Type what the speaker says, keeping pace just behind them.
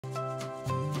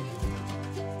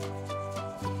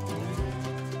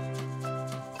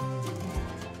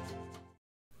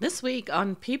This week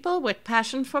on People with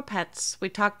Passion for Pets, we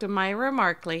talk to Myra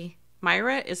Markley.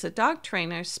 Myra is a dog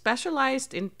trainer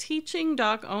specialized in teaching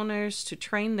dog owners to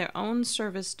train their own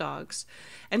service dogs.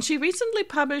 And she recently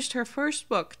published her first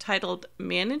book titled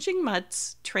Managing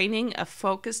Mutts, Training a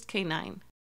Focused Canine.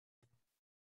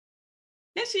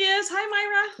 There she is. Hi,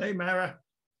 Myra. Hey, Myra.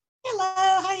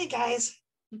 Hello. How you guys?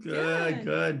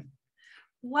 Good.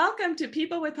 Welcome to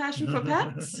People with Passion for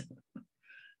Pets.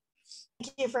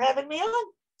 Thank you for having me on.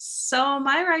 So,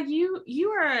 Myra, you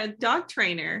are a dog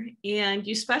trainer and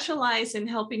you specialize in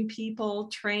helping people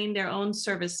train their own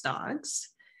service dogs.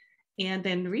 And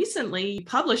then recently you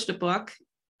published a book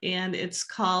and it's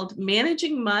called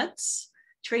Managing Mutts,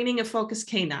 Training a Focused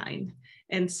Canine.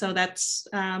 And so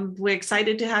we're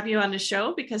excited to have you on the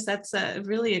show because that's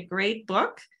really a great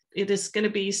book. It is going to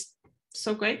be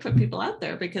so great for people out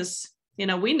there because,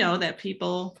 we know that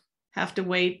people have to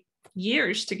wait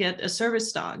years to get a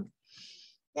service dog.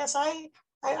 Yes,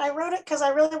 I wrote it because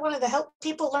I really wanted to help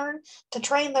people learn to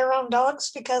train their own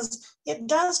dogs because it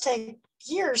does take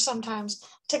years sometimes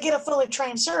to get a fully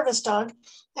trained service dog.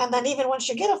 And then even once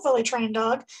you get a fully trained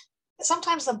dog,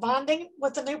 sometimes the bonding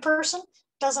with the new person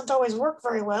doesn't always work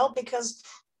very well because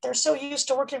they're so used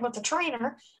to working with the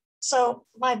trainer. So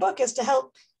my book is to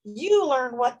help you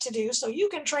learn what to do so you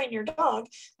can train your dog,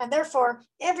 and therefore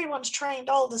everyone's trained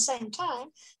all at the same time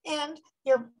and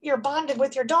you're bonded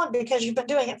with your dog because you've been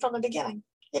doing it from the beginning.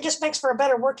 It just makes for a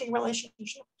better working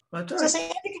relationship. That's right. So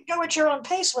say you can go at your own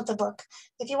pace with the book.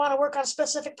 If you want to work on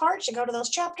specific parts, you go to those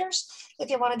chapters.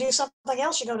 If you want to do something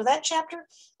else, you go to that chapter.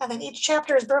 And then each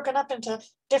chapter is broken up into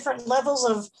different levels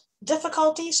of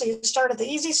difficulty. So you start at the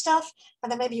easy stuff,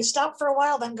 and then maybe you stop for a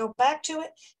while, then go back to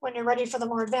it when you're ready for the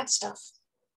more advanced stuff.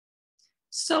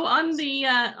 So on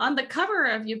the cover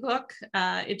of your book,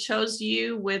 it shows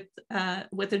you with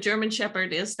a German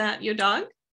Shepherd. Is that your dog?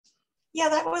 Yeah,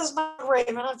 that was my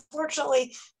Raven.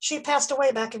 Unfortunately, she passed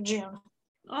away back in June.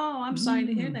 Oh, I'm sorry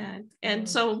to hear that. And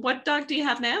so what dog do you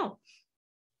have now?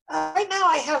 Right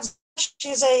now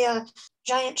she's a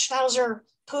giant Schnauzer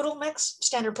poodle mix,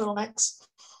 standard poodle mix.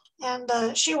 And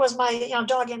she was my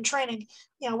dog in training,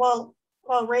 while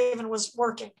Raven was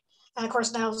working. And of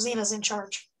course now Zena's in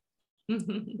charge.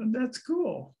 That's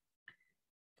cool.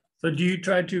 So do you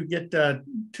try to get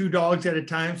two dogs at a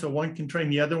time so one can train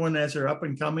the other one as they're up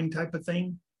and coming type of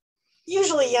thing?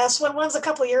 Usually, yes. When one's a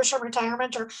couple of years from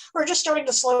retirement or just starting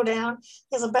to slow down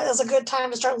is a good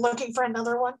time to start looking for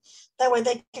another one. That way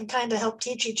they can kind of help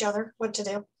teach each other what to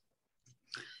do.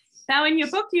 Now, in your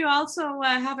book, you also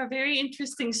have a very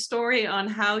interesting story on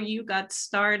how you got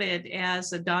started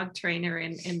as a dog trainer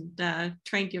and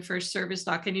trained your first service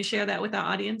dog. Can you share that with our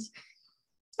audience?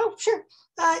 Oh, sure.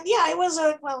 It was,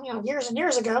 years and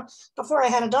years ago, before I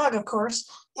had a dog, of course,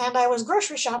 and I was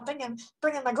grocery shopping and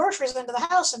bringing my groceries into the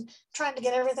house and trying to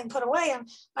get everything put away, and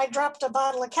I dropped a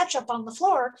bottle of ketchup on the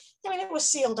floor. I mean, it was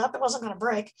sealed up. It wasn't going to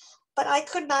break, but I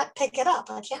could not pick it up.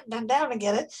 I can't bend down to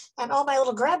get it, and all my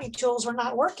little grabby tools were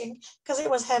not working because it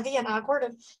was heavy and awkward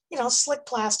and, slick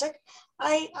plastic.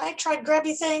 I tried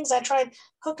grabby things. I tried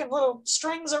hooking little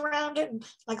strings around it and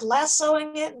like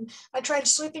lassoing it. And I tried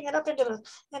sweeping it up into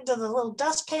the little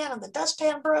dustpan, and the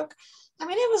dustpan broke. I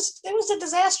mean, it was a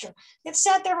disaster. It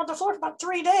sat there on the floor for about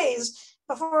 3 days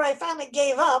before I finally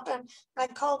gave up. And I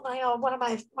called one of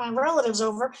my relatives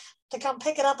over to come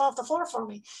pick it up off the floor for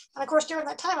me. And of course, during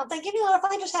that time, I'm thinking, if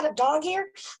I just had a dog here,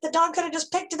 the dog could have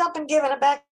just picked it up and given it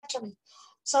back to me.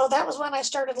 So that was when I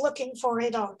started looking for a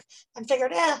dog and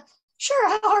figured, sure,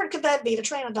 how hard could that be to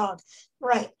train a dog?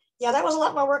 Right. Yeah, that was a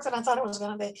lot more work than I thought it was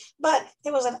going to be, but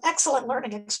it was an excellent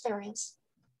learning experience.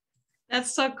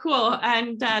 That's so cool.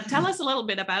 And tell us a little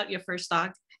bit about your first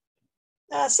dog.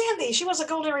 Sandy, she was a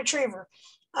golden retriever.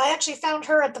 I actually found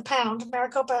her at the pound,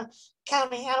 Maricopa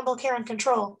County Animal Care and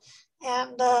Control.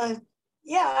 And I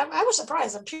was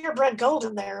surprised, a purebred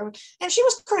golden there. And she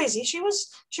was crazy. She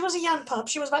was a young pup.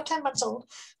 She was about 10 months old.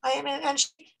 And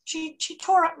she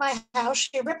tore up my house.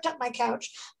 She ripped up my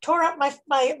couch, tore up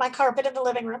my carpet in the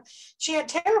living room. She had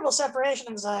terrible separation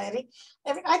anxiety.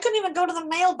 I couldn't even go to the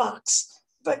mailbox,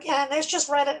 and it's just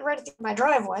right at my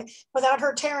driveway without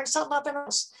her tearing something up in the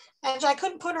house. And I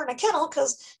couldn't put her in a kennel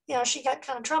because, she got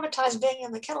kind of traumatized being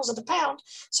in the kennels at the pound.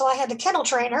 So I had to kennel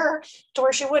train her to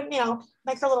where she wouldn't,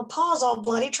 make her little paws all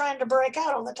bloody trying to break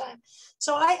out all the time.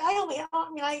 So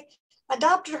I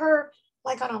adopted her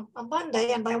like on a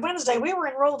Monday, and by Wednesday we were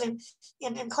enrolled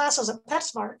in classes at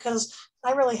PetSmart because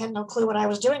I really had no clue what I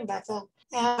was doing back then.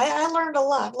 And I learned a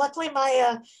lot. Luckily,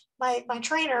 my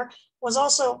trainer was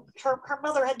also, her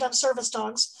mother had done service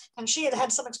dogs, and she had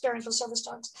had some experience with service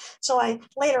dogs. So I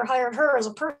later hired her as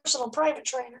a personal private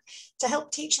trainer to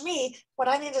help teach me what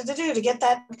I needed to do to get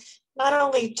that, not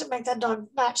only to make that dog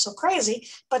not so crazy,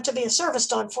 but to be a service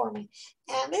dog for me.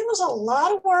 And it was a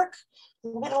lot of work.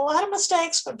 I made a lot of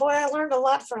mistakes, but boy, I learned a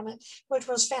lot from it, which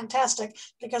was fantastic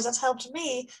because it's helped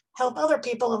me help other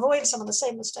people avoid some of the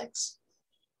same mistakes.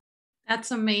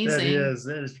 That's amazing.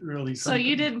 That is really so something.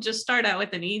 You didn't just start out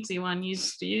with an easy one.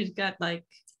 You got like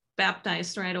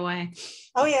baptized right away.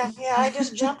 Oh yeah, I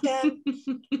just jumped in.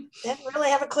 Didn't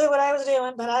really have a clue what I was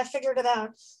doing, but I figured it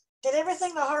out. Did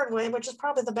everything the hard way, which is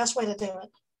probably the best way to do it.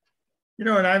 You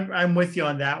know, and I'm with you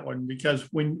on that one, because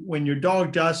when your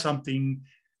dog does something,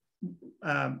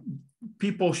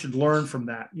 people should learn from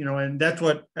that, you know, and that's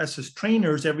what, as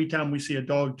trainers, every time we see a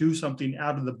dog do something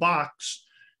out of the box,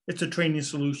 it's a training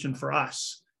solution for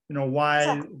us. You know,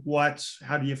 why, what's,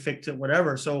 how do you fix it,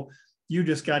 whatever. So you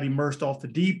just got immersed off the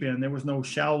deep end. There was no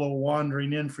shallow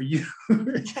wandering in for you.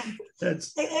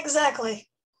 That's exactly.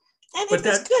 And it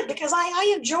was good because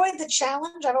I enjoyed the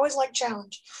challenge. I've always liked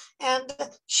challenge. And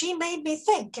she made me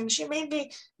think, and she made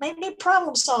me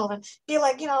problem solve and be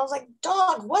like, you know, I was like,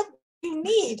 dog, what do you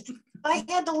need? I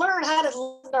had to learn how to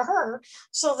listen to her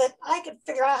so that I could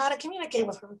figure out how to communicate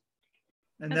with her.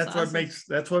 And that's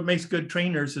what makes good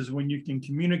trainers, is when you can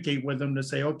communicate with them to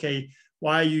say, okay,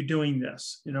 why are you doing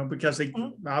this? You know, because they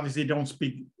obviously don't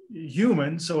speak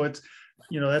human. So it's,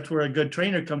 you know, that's where a good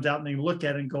trainer comes out and they look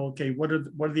at it and go, okay, what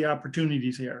are the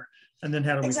opportunities here? And then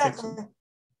how do we fix them?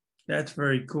 That's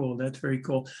very cool. That's very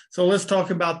cool. So let's talk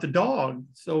about the dog.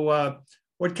 So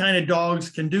what kind of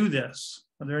dogs can do this?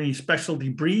 Are there any specialty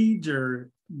breeds? Or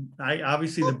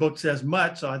obviously the book says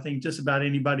Mutts, so I think just about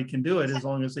anybody can do it as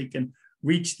long as they can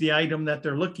reach the item that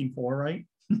they're looking for, right?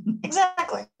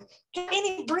 Exactly.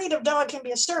 Any breed of dog can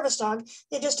be a service dog.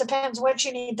 It just depends what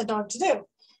you need the dog to do.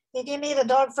 If you need a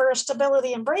dog for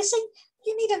stability and bracing,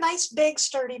 you need a nice, big,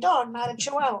 sturdy dog, not a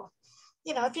Chihuahua.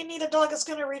 You know, if you need a dog that's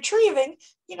going to retrieving,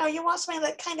 you know, you want something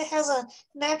that kind of has a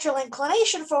natural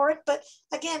inclination for it. But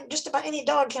again, just about any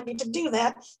dog can be to do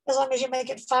that as long as you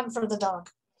make it fun for the dog.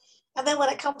 And then when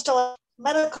it comes to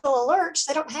medical alerts,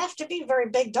 they don't have to be very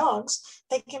big dogs.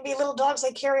 They can be little dogs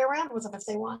they carry around with them if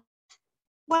they want.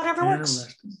 Whatever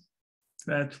works.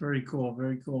 That's very cool.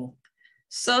 Very cool.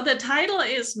 So the title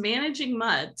is Managing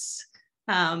Mutts.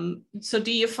 So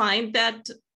do you find that,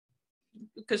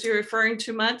 because you're referring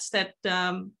to mutts, that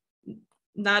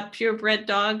not purebred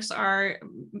dogs are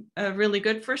really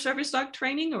good for service dog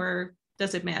training, or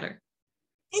does it matter?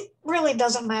 It really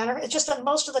doesn't matter. It's just that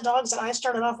most of the dogs that I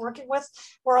started off working with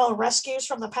were all rescues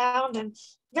from the pound, and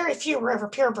very few were ever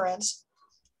purebreds.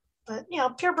 But, you know,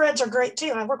 purebreds are great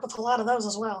too. I work with a lot of those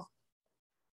as well.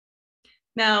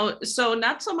 Now, so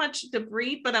not so much the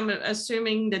breed, but I'm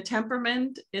assuming the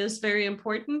temperament is very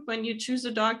important when you choose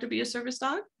a dog to be a service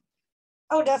dog?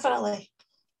 Oh, definitely.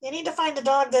 You need to find a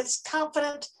dog that's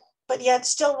confident, but yet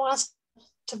still wants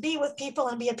to be with people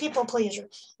and be a people pleaser,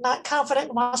 not confident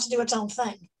and wants to do its own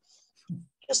thing.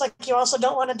 Just like you also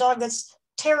don't want a dog that's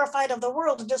terrified of the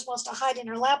world and just wants to hide in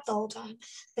your lap the whole time,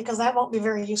 because that won't be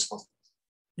very useful.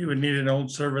 You would need an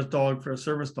old service dog for a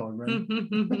service dog, right?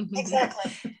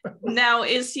 Exactly. Now,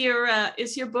 is your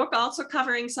book also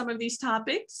covering some of these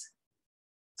topics?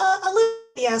 A little,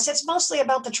 yes. It's mostly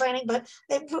about the training, but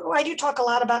I do talk a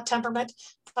lot about temperament,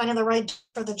 finding the right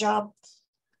for the job,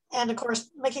 and of course,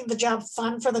 making the job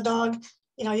fun for the dog.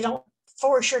 You know, you don't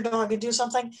force your dog to do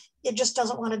something it just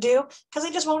doesn't want to do, because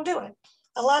they just won't do it.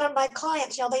 A lot of my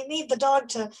clients, you know, they need the dog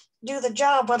to do the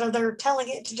job, whether they're telling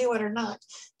it to do it or not.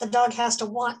 The dog has to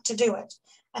want to do it.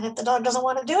 And if the dog doesn't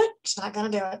want to do it, it's not going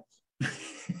to do it.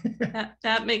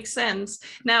 That makes sense.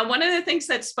 Now, one of the things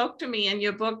that spoke to me in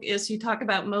your book is you talk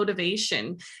about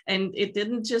motivation, and it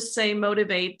didn't just say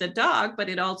motivate the dog, but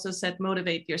it also said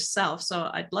motivate yourself. So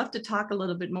I'd love to talk a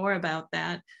little bit more about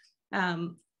that.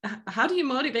 How do you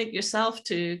motivate yourself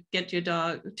to get your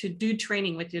dog to do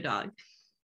training with your dog?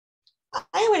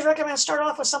 I always recommend start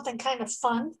off with something kind of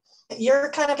fun that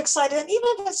you're kind of excited. And even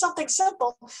if it's something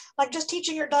simple, like just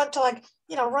teaching your dog to, like,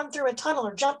 you know, run through a tunnel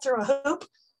or jump through a hoop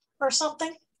or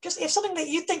something. Just if something that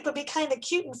you think would be kind of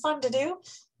cute and fun to do,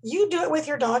 you do it with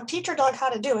your dog, teach your dog how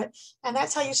to do it. And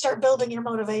that's how you start building your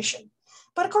motivation.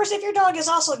 But of course, if your dog is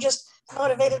also just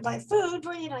motivated by food,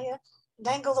 well, you know, you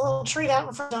dangle the little treat out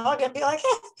in front of the dog and be like,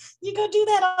 hey, you go do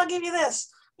that, I'll give you this,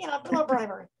 you know, a little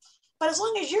bribery. But as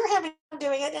long as you're having fun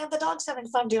doing it and the dog's having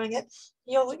fun doing it,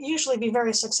 you'll usually be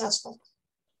very successful.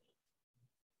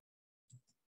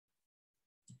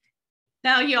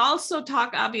 Now, you also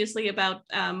talk obviously about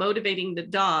motivating the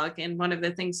dog. And one of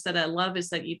the things that I love is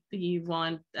that you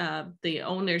want the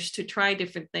owners to try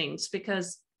different things,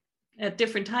 because at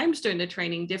different times during the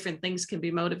training, different things can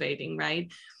be motivating,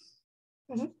 right?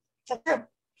 Mm-hmm. That's true.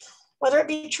 Whether it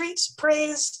be treats,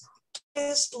 praise,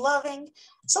 loving,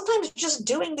 sometimes just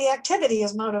doing the activity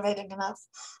is motivating enough.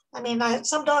 I mean,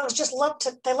 some dogs just love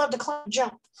to climb and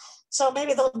jump. So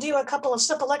maybe they'll do a couple of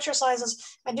simple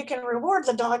exercises and you can reward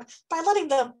the dog by letting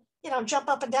them, jump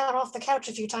up and down off the couch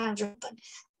a few times or something,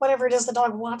 whatever it is the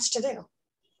dog wants to do.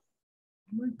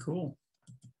 Very cool.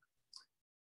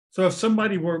 So if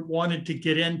somebody wanted to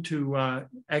get into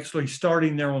actually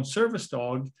starting their own service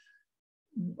dog,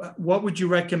 what would you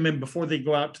recommend before they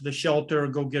go out to the shelter or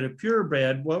go get a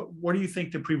purebred? What do you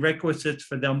think the prerequisites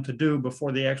for them to do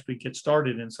before they actually get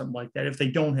started in something like that if they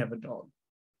don't have a dog?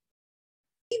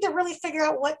 Need to really figure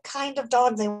out what kind of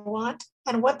dog they want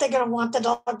and what they're going to want the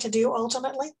dog to do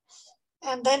ultimately.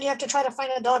 And then you have to try to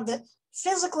find a dog that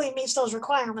physically meets those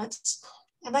requirements.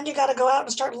 And then you got to go out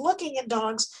and start looking at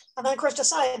dogs. And then, of course,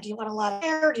 decide, do you want a lot of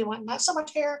hair? Do you want not so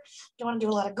much hair? Do you want to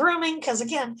do a lot of grooming? Because,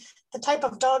 again, the type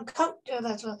of dog coat,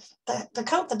 the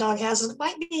coat the dog has, it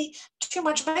might be too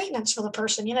much maintenance for the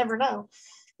person. You never know.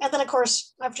 And then, of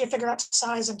course, after you figure out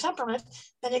size and temperament,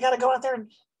 then you got to go out there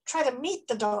and try to meet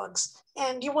the dogs.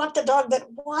 And you want the dog that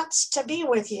wants to be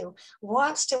with you,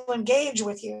 wants to engage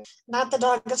with you, not the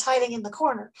dog that's hiding in the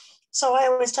corner. So I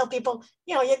always tell people,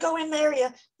 you go in there, you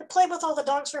play with all the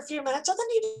dogs for a few minutes, and then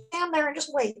you stand there and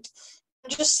just wait.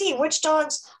 And just see which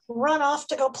dogs run off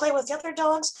to go play with the other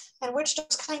dogs and which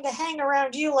dogs kind of hang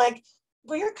around you like,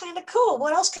 well, you're kind of cool.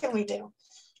 What else can we do?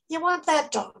 You want that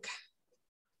dog.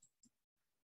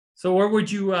 So where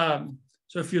would you,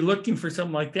 so if you're looking for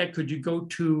something like that, could you go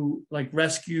to like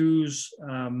rescues,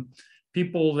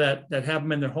 people that have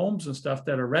them in their homes and stuff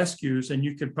that are rescues, and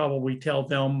you could probably tell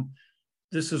them,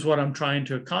 this is what I'm trying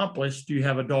to accomplish. Do you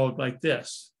have a dog like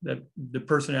this, that the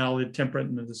personality, the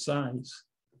temperament, and the size?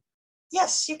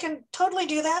 Yes, you can totally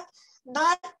do that.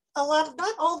 Not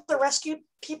all the rescue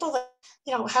people that,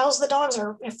 house the dogs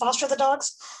or foster the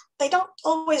dogs, they don't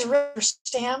always really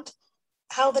understand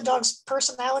how the dog's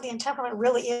personality and temperament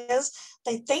really is.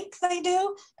 They think they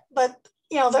do, but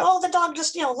the dog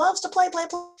just loves to play. I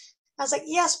was like,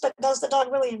 yes, but does the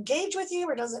dog really engage with you,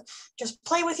 or does it just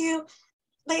play with you?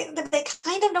 They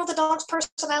kind of know the dog's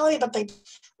personality, but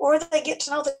they get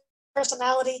to know the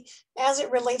personality as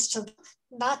it relates to,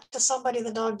 not to somebody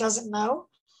the dog doesn't know.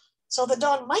 So the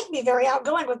dog might be very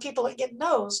outgoing with people it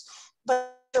knows,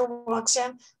 but walks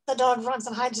in, the dog runs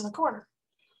and hides in the corner.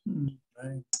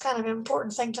 Right. It's kind of an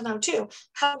important thing to know too.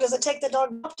 How does it take the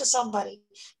dog up to somebody?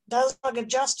 Does the dog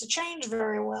adjust to change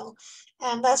very well?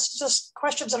 And that's just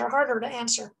questions that are harder to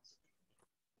answer.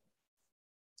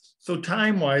 So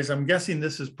time-wise, I'm guessing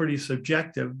this is pretty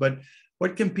subjective, but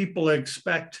what can people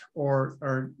expect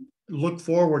or look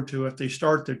forward to if they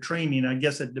start their training? I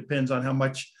guess it depends on how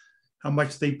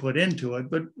much they put into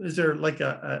it, but is there like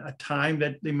a time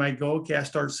that they might go, okay, I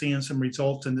start seeing some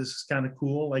results and this is kind of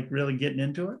cool, like really getting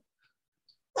into it?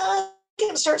 You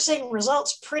can start seeing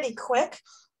results pretty quick,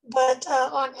 but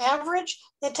on average,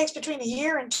 it takes between 1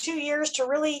 year and 2 years to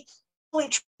really train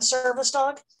a service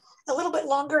dog. A little bit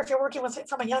longer if you're working with it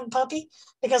from a young puppy,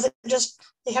 because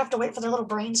they have to wait for their little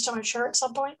brains to mature at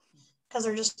some point because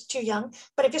they're just too young.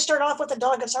 But if you start off with a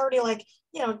dog that's already like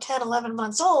 10, 11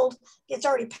 months old, it's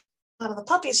already out of the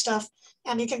puppy stuff,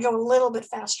 and you can go a little bit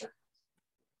faster.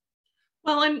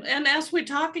 Well, and as we're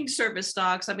talking service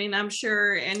dogs, I mean, I'm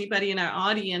sure anybody in our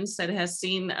audience that has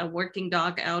seen a working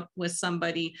dog out with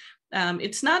somebody,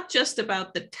 it's not just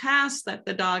about the task that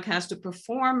the dog has to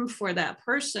perform for that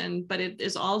person, but it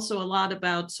is also a lot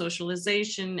about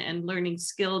socialization and learning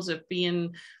skills of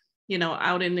being,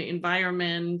 out in the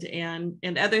environment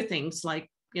and other things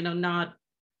like, not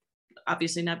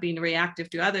being reactive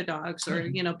to other dogs, or,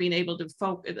 being able to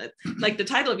focus, like the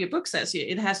title of your book says,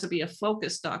 it has to be a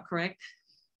focused dog, correct?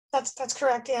 That's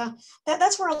correct. Yeah.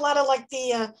 That's where a lot of like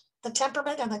the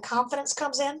temperament and the confidence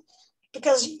comes in,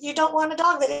 because you don't want a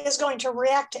dog that is going to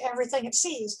react to everything it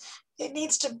sees. It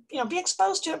needs to, be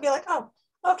exposed to it, be like, oh,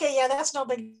 okay, yeah, that's no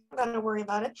big, I'm not going to worry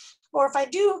about it. Or if I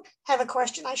do have a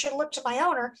question, I should look to my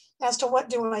owner as to what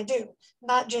do I do,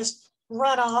 not just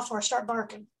run off or start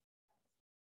barking.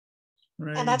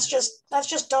 Right. And that's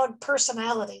just dog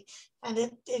personality.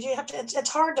 And it's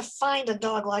hard to find a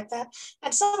dog like that.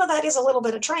 And some of that is a little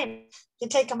bit of training. You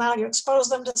take them out, you expose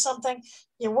them to something,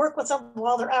 you work with them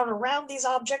while they're out around these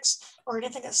objects or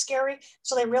anything that's scary,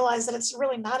 so they realize that it's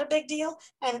really not a big deal,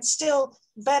 and it's still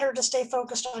better to stay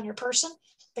focused on your person,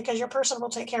 because your person will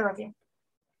take care of you.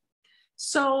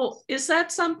 So is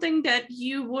that something that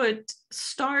you would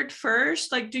start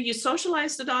first? Like, do you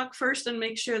socialize the dog first and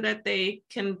make sure that they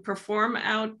can perform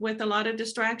out with a lot of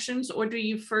distractions? Or do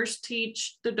you first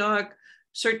teach the dog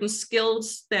certain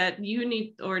skills that you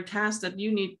need or tasks that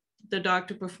you need the dog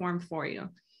to perform for you?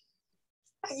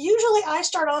 Usually I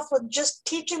start off with just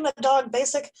teaching the dog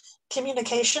basic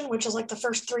communication, which is like the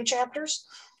first 3 chapters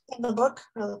in the book.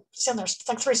 There's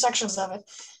like 3 sections of it.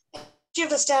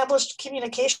 You've established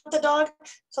communication with the dog,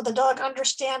 so the dog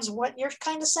understands what you're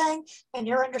kind of saying and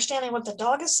you're understanding what the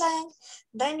dog is saying,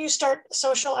 then you start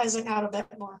socializing out a bit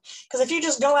more. Because if you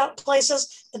just go out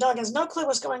places, the dog has no clue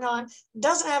what's going on,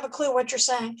 doesn't have a clue what you're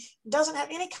saying, doesn't have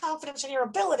any confidence in your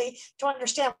ability to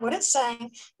understand what it's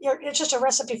saying, it's just a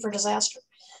recipe for disaster.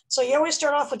 So you always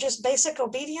start off with just basic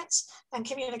obedience and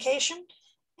communication.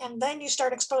 And then you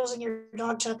start exposing your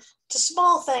dog to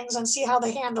small things and see how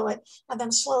they handle it, and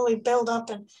then slowly build up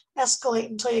and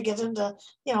escalate until you get into,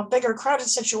 bigger crowded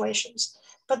situations.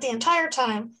 But the entire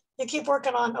time you keep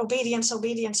working on obedience,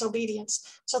 obedience, obedience.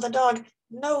 So the dog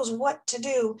knows what to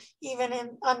do, even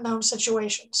in unknown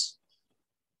situations.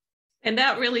 And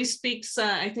that really speaks,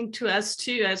 I think, to us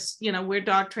too, as, we're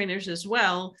dog trainers as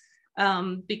well.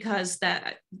 Because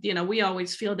that, we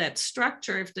always feel that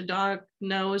structure. If the dog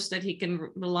knows that he can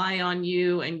rely on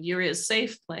you and you're his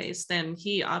safe place, then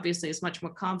he obviously is much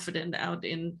more confident out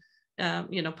in,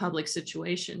 public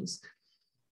situations.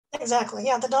 Exactly.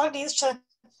 Yeah, the dog needs to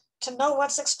know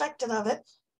what's expected of it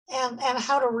and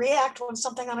how to react when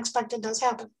something unexpected does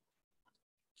happen.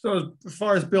 So as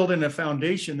far as building a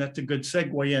foundation, that's a good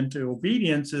segue into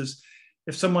obedience. Is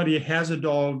if somebody has a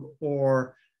dog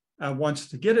or wants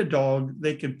to get a dog,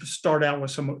 they can start out with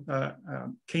some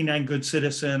Canine Good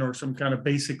Citizen or some kind of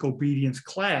basic obedience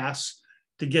class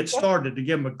to get started, to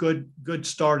give them a good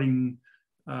starting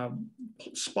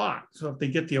spot. So if they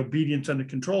get the obedience under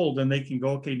control, then they can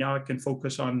go, okay, now I can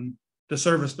focus on the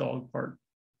service dog part.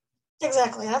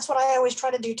 Exactly. That's what I always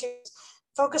try to do too.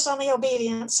 Focus on the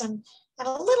obedience and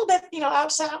a little bit,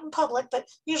 outside out in public, but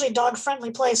usually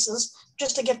dog-friendly places,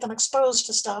 just to get them exposed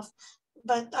to stuff.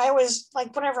 But I always,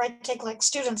 whenever I take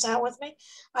students out with me,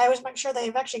 I always make sure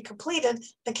they've actually completed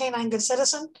the Canine Good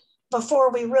Citizen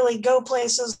before we really go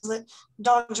places that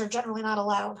dogs are generally not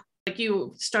allowed. Like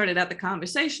you started out the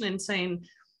conversation and saying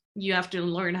you have to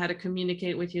learn how to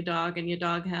communicate with your dog and your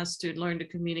dog has to learn to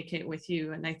communicate with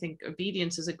you. And I think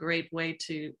obedience is a great way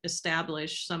to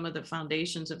establish some of the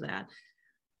foundations of that.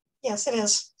 Yes, it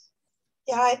is.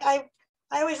 Yeah,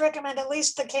 I always recommend at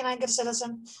least the Canine Good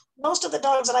Citizen. Most of the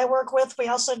dogs that I work with, we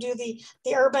also do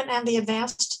the urban and the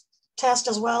advanced test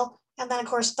as well. And then, of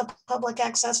course, the public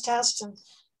access test and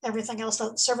everything else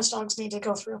that service dogs need to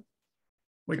go through.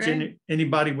 Which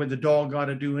anybody with a dog got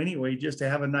to do anyway, just to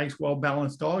have a nice,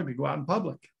 well-balanced dog to go out in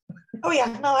public. Oh,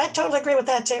 yeah. No, I totally agree with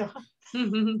that, too.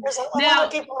 There's a lot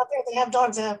of people out there that have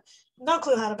dogs that have no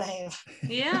clue how to behave.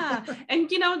 Yeah.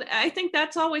 And, I think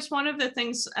that's always one of the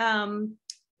things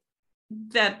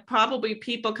that probably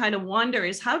people kind of wonder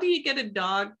is, how do you get a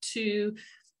dog to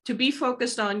be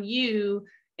focused on you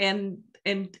and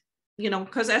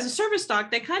because as a service dog,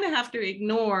 they kind of have to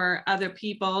ignore other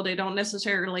people. They don't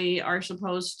necessarily are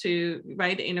supposed to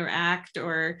interact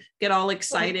or get all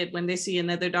excited when they see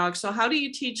another dog. So how do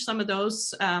you teach some of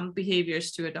those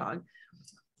behaviors to a dog?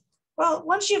 Well,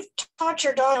 once you've taught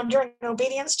your dog during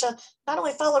obedience to not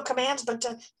only follow commands, but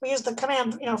we use the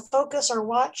command, focus or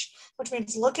watch, which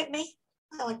means look at me,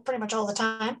 pretty much all the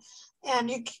time.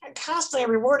 And you constantly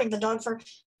are rewarding the dog for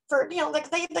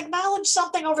they acknowledge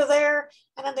something over there,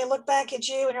 and then they look back at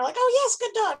you and you're like, oh yes,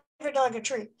 good dog, give your dog a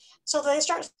treat. So they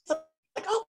start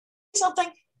oh, something,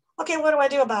 okay, what do I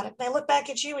do about it? And they look back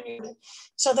at you and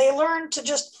so they learn to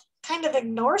just kind of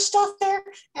ignore stuff there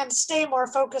and stay more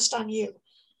focused on you,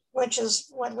 which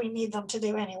is what we need them to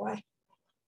do anyway.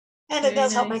 And it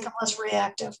does help make them less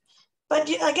reactive. But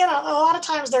again, a lot of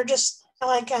times they're just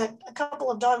like a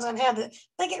couple of dogs I've had that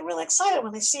they get really excited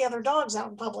when they see other dogs out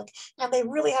in public and they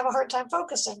really have a hard time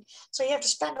focusing. So you have to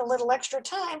spend a little extra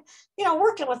time,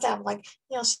 working with them.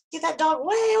 See that dog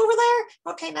way over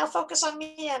there? Okay, now focus on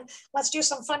me and let's do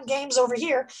some fun games over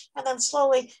here. And then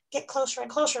slowly get closer and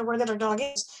closer to where the other dog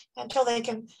is until they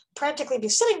can practically be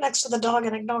sitting next to the dog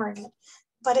and ignoring it.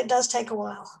 But it does take a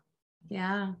while.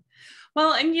 Yeah.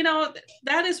 Well, and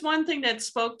that is one thing that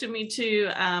spoke to me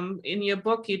too. In your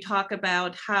book, you talk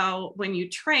about how when you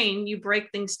train, you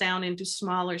break things down into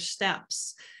smaller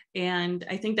steps. And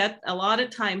I think that a lot of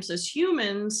times as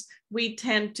humans, we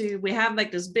have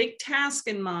this big task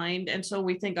in mind. And so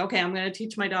we think, okay, I'm going to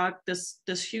teach my dog this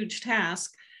huge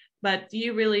task. But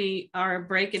you really are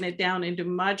breaking it down into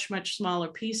much, much smaller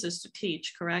pieces to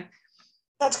teach, correct?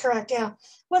 That's correct. Yeah.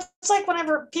 Well, it's like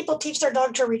whenever people teach their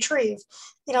dog to retrieve,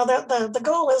 the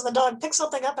goal is the dog picks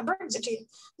something up and brings it to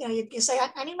you. You say,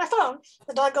 I need my phone.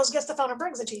 The dog goes, gets the phone and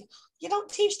brings it to you. You don't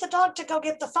teach the dog to go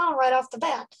get the phone right off the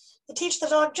bat. You teach the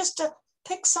dog just to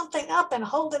pick something up and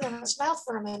hold it in its mouth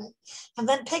for a minute, and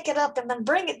then pick it up and then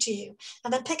bring it to you,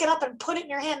 and then pick it up and put it in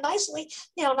your hand nicely,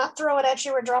 not throw it at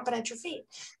you or drop it at your feet.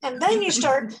 And then you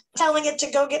start telling it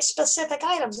to go get specific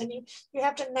items, and you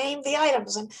have to name the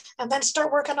items, and then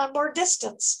start working on more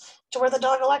distance to where the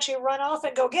dog will actually run off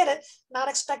and go get it, not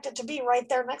expect it to be right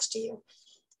there next to you.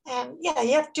 And yeah,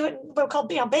 you have to do it in what we call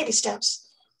baby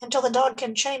steps until the dog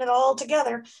can chain it all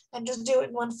together and just do it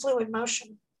in one fluid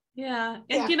motion. Yeah.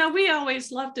 And, we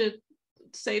always love to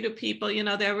say to people,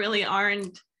 there really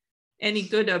aren't any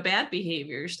good or bad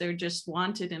behaviors. They're just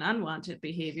wanted and unwanted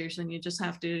behaviors. And you just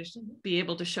have to be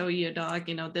able to show your dog,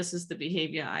 this is the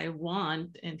behavior I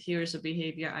want, and here's a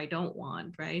behavior I don't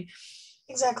want, right?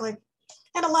 Exactly.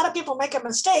 And a lot of people make a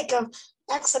mistake of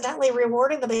accidentally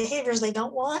rewarding the behaviors they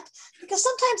don't want, because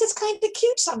sometimes it's kind of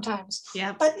cute sometimes.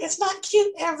 Yeah. But it's not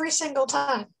cute every single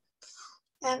time.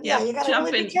 And yeah, you got to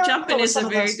really be careful. Jumping is a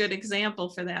very good example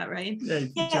for that, right? Yeah,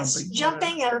 yes,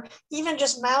 jumping or even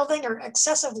just mouthing or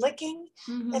excessive licking.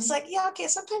 Mm-hmm. It's like, yeah, okay,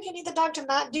 sometimes you need the dog to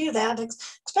not do that,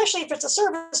 especially if it's a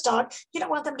service dog. You don't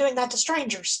want them doing that to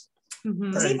strangers.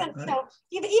 Because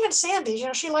even Sandy,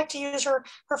 she liked to use her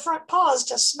front paws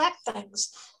to smack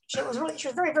things. She was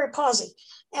very, very pawsy.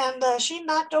 And she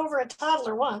knocked over a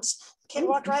toddler once. Kid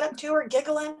walked right up to her,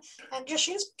 giggling, and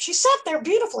she sat there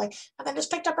beautifully, and then just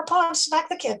picked up her paw and smacked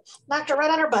the kid, knocked her right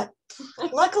on her butt.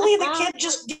 Luckily, the kid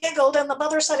just giggled, and the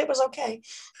mother said it was okay.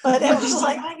 But it was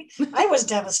like I was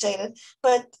devastated.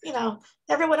 But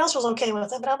everyone else was okay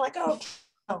with it. But I'm like, oh,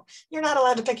 no, you're not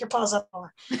allowed to pick your paws up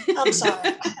more. I'm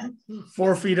sorry.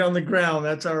 4 feet on the ground.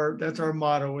 That's our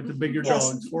motto with the bigger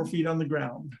dogs. 4 feet on the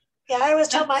ground. Yeah, I always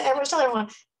tell everyone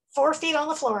 4 feet on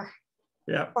the floor.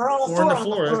 Yeah. Or all four on the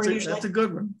floor. That's a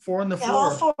good one. 4 on the floor.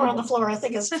 All 4 on the floor, I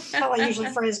think is how I usually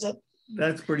phrased it.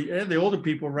 That's pretty. The older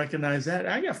people recognize that.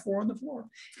 I got 4 on the floor.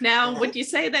 Now, would you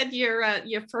say that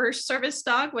your first service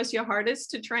dog was your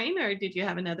hardest to train, or did you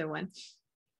have another one?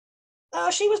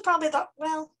 She was probably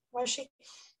was she?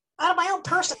 Out of my own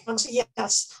personal ones,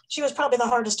 yes, she was probably the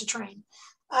hardest to train.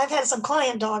 I've had some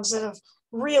client dogs that have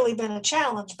really been a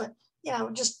challenge, but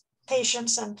just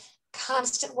patience and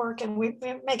constant work, and we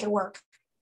make it work.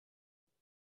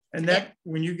 And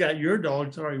when you got your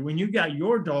dog,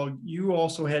 you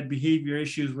also had behavior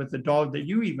issues with the dog that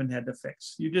you even had to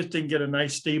fix. You just didn't get a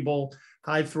nice, stable,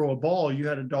 high throw a ball. You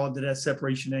had a dog that has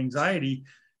separation anxiety.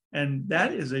 And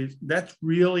that's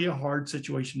really a hard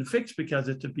situation to fix because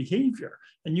it's a behavior.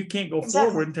 And you can't go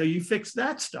forward until you fix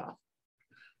that stuff.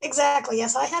 Exactly.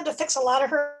 Yes, I had to fix a lot of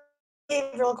her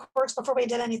behavioral quirks before we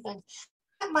did anything.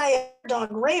 My dog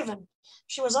Raven,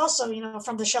 she was also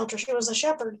from the shelter. She was a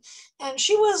shepherd, and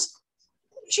she was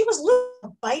a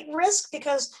bite risk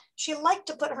because she liked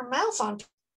to put her mouth on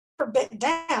her bit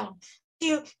down.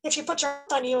 If she puts her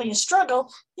mouth on you and you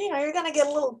struggle, you're going to get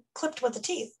a little clipped with the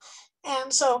teeth.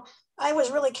 And so I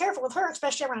was really careful with her,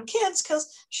 especially around kids,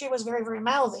 because she was very, very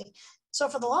mouthy. So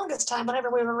for the longest time, whenever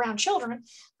we were around children,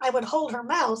 I would hold her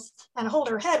mouth and hold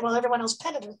her head while everyone else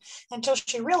petted her, until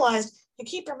she realized, you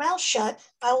keep your mouth shut,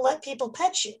 I'll let people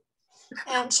pet you.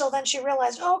 And so then she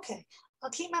realized, okay, I'll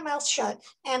keep my mouth shut,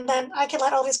 and then I can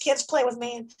let all these kids play with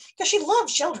me. Because she loved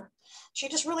children. She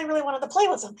just really, really wanted to play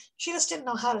with them. She just didn't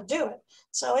know how to do it.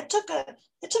 So it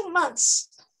took months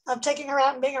of taking her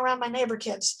out and being around my neighbor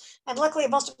kids. And luckily,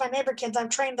 most of my neighbor kids, I've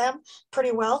trained them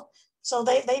pretty well. So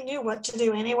they knew what to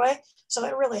do anyway. So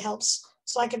it really helps.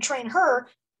 So I can train her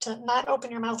to not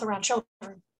open your mouth around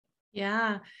children.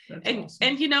 Yeah. Awesome.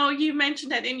 And you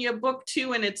mentioned that in your book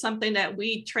too, and it's something that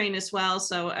we train as well.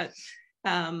 So,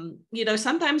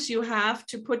 sometimes you have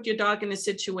to put your dog in a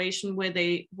situation where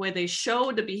they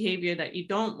show the behavior that you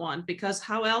don't want, because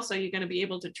how else are you going to be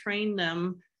able to train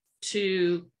them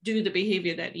to do the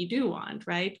behavior that you do want,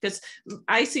 right? Because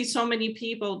I see so many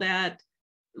people that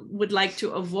would like to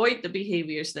avoid the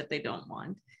behaviors that they don't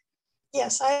want.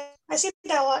 Yes, I see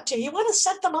that a lot too. You want to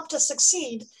set them up to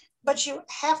succeed, but you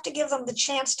have to give them the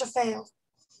chance to fail.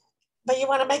 But you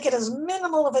want to make it as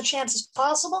minimal of a chance as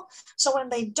possible. So when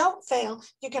they don't fail,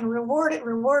 you can reward it.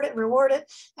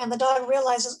 And the dog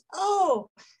realizes, oh,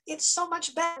 it's so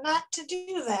much better not to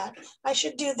do that. I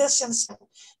should do this instead.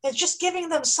 It's just giving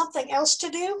them something else to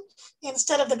do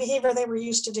instead of the behavior they were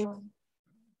used to doing.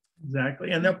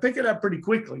 Exactly. And they'll pick it up pretty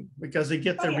quickly because they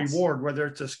get their reward, whether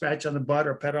it's a scratch on the butt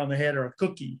or a pat on the head or a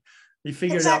cookie. They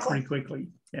figure it out pretty quickly.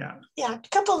 Yeah. Yeah. A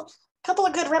couple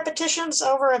of good repetitions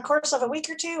over a course of a week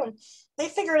or two, and they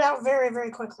figure it out very,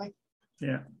 very quickly.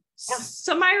 Yeah.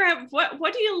 So Myra,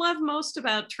 what do you love most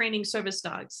about training service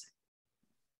dogs?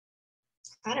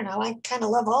 I don't know. I kind of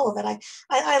love all of it.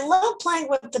 I love playing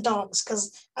with the dogs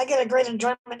because I get a great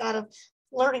enjoyment out of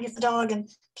learning with the dog and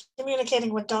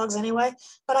communicating with dogs anyway.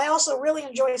 But I also really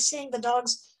enjoy seeing the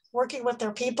dogs working with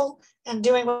their people and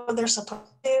doing what they're supposed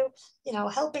to do,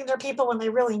 helping their people when they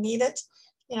really need it.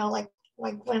 Like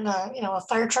when, a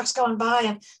fire truck's going by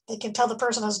and they can tell the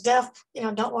person is deaf,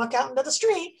 don't walk out into the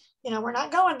street. We're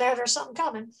not going there. There's something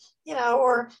coming,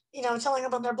 or, telling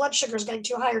them when their blood sugar is getting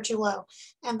too high or too low.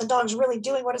 And the dog's really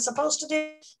doing what it's supposed to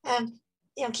do and,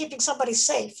 keeping somebody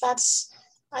safe.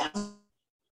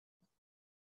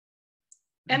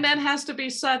 And that has to be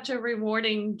such a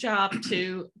rewarding job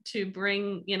to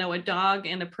bring, a dog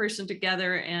and a person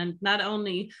together and not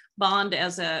only bond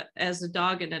as a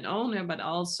dog and an owner, but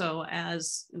also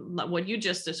as what you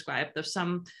just described of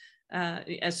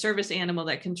a service animal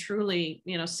that can truly,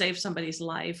 save somebody's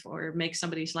life or make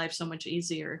somebody's life so much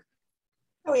easier.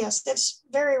 Oh yes, it's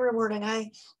very rewarding.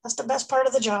 That's the best part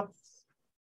of the job.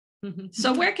 Mm-hmm.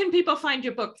 So where can people find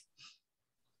your book?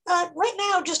 Right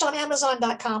now, just on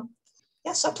Amazon.com.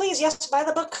 Yes, so please, yes, buy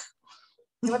the book.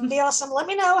 It would be awesome. Let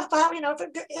me know about,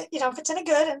 if it's any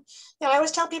good. And, I always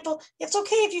tell people it's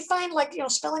okay if you find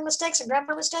spelling mistakes and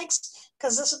grammar mistakes,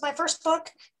 because this is my first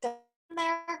book. They're in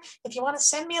there. If you want to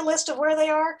send me a list of where they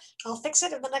are, I'll fix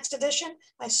it in the next edition.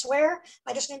 I swear.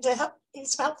 I just need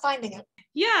some help finding it.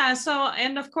 Yeah. So,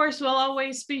 and of course, we'll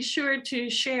always be sure to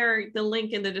share the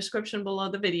link in the description below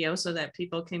the video so that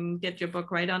people can get your book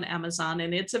right on Amazon.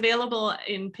 And it's available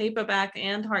in paperback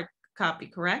and hard copy,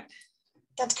 correct?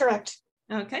 That's correct.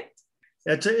 Okay.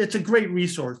 It's a great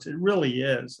resource. It really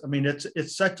is. I mean,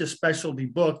 it's such a specialty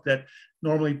book that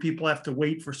normally people have to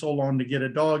wait for so long to get a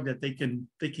dog that they can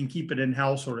keep it in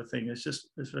house, sort of thing. It's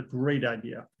a great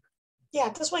idea. Yeah,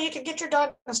 this way you can get your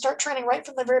dog and start training right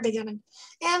from the very beginning.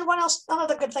 And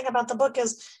another good thing about the book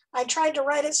is I tried to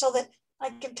write it so that I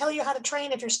can tell you how to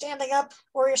train if you're standing up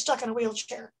or you're stuck in a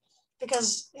wheelchair.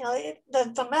 Because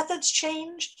the methods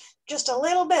change just a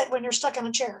little bit when you're stuck in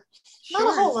a chair. Sure.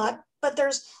 Not a whole lot, but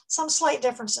there's some slight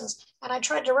differences. And I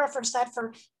tried to reference that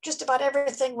for just about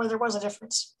everything where there was a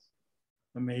difference.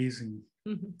 Amazing.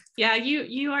 Mm-hmm. Yeah,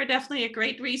 you are definitely a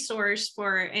great resource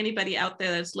for anybody out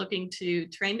there that's looking to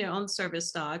train their own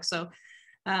service dog. So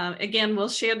again, we'll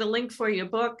share the link for your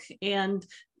book. And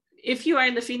if you are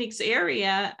in the Phoenix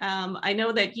area, I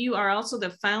know that you are also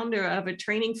the founder of a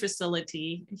training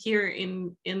facility here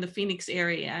in the Phoenix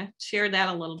area. Share that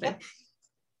a little bit.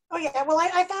 Oh yeah, well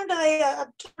I founded a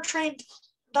trained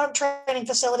dog training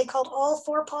facility called All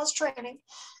Four Paws Training,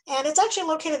 and it's actually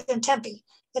located in Tempe.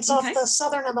 It's off the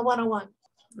Southern and the 101.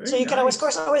 Very so you can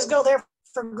nice. always go there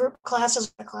for group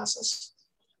classes.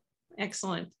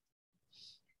 Excellent.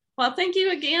 Well, thank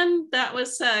you again. That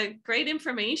was great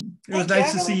information. It was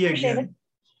nice to see you again.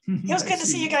 It was good to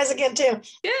see you guys again too.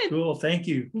 Good. Cool. Thank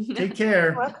you. Take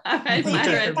care. All right,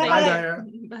 Myra. Bye.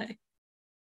 Bye.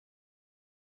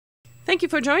 Thank you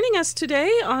for joining us today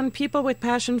on People with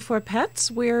Passion for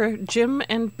Pets. We're Jim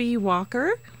and Bee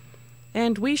Walker,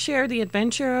 and we share the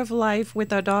adventure of life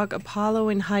with our dog Apollo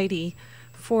and Heidi.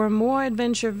 For more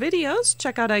adventure videos,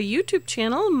 check out our YouTube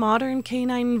channel, Modern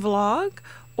Canine Vlog,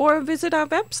 or visit our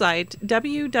website,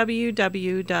 www.mcs.dog.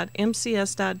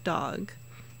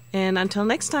 And until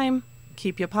next time,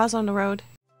 keep your paws on the road.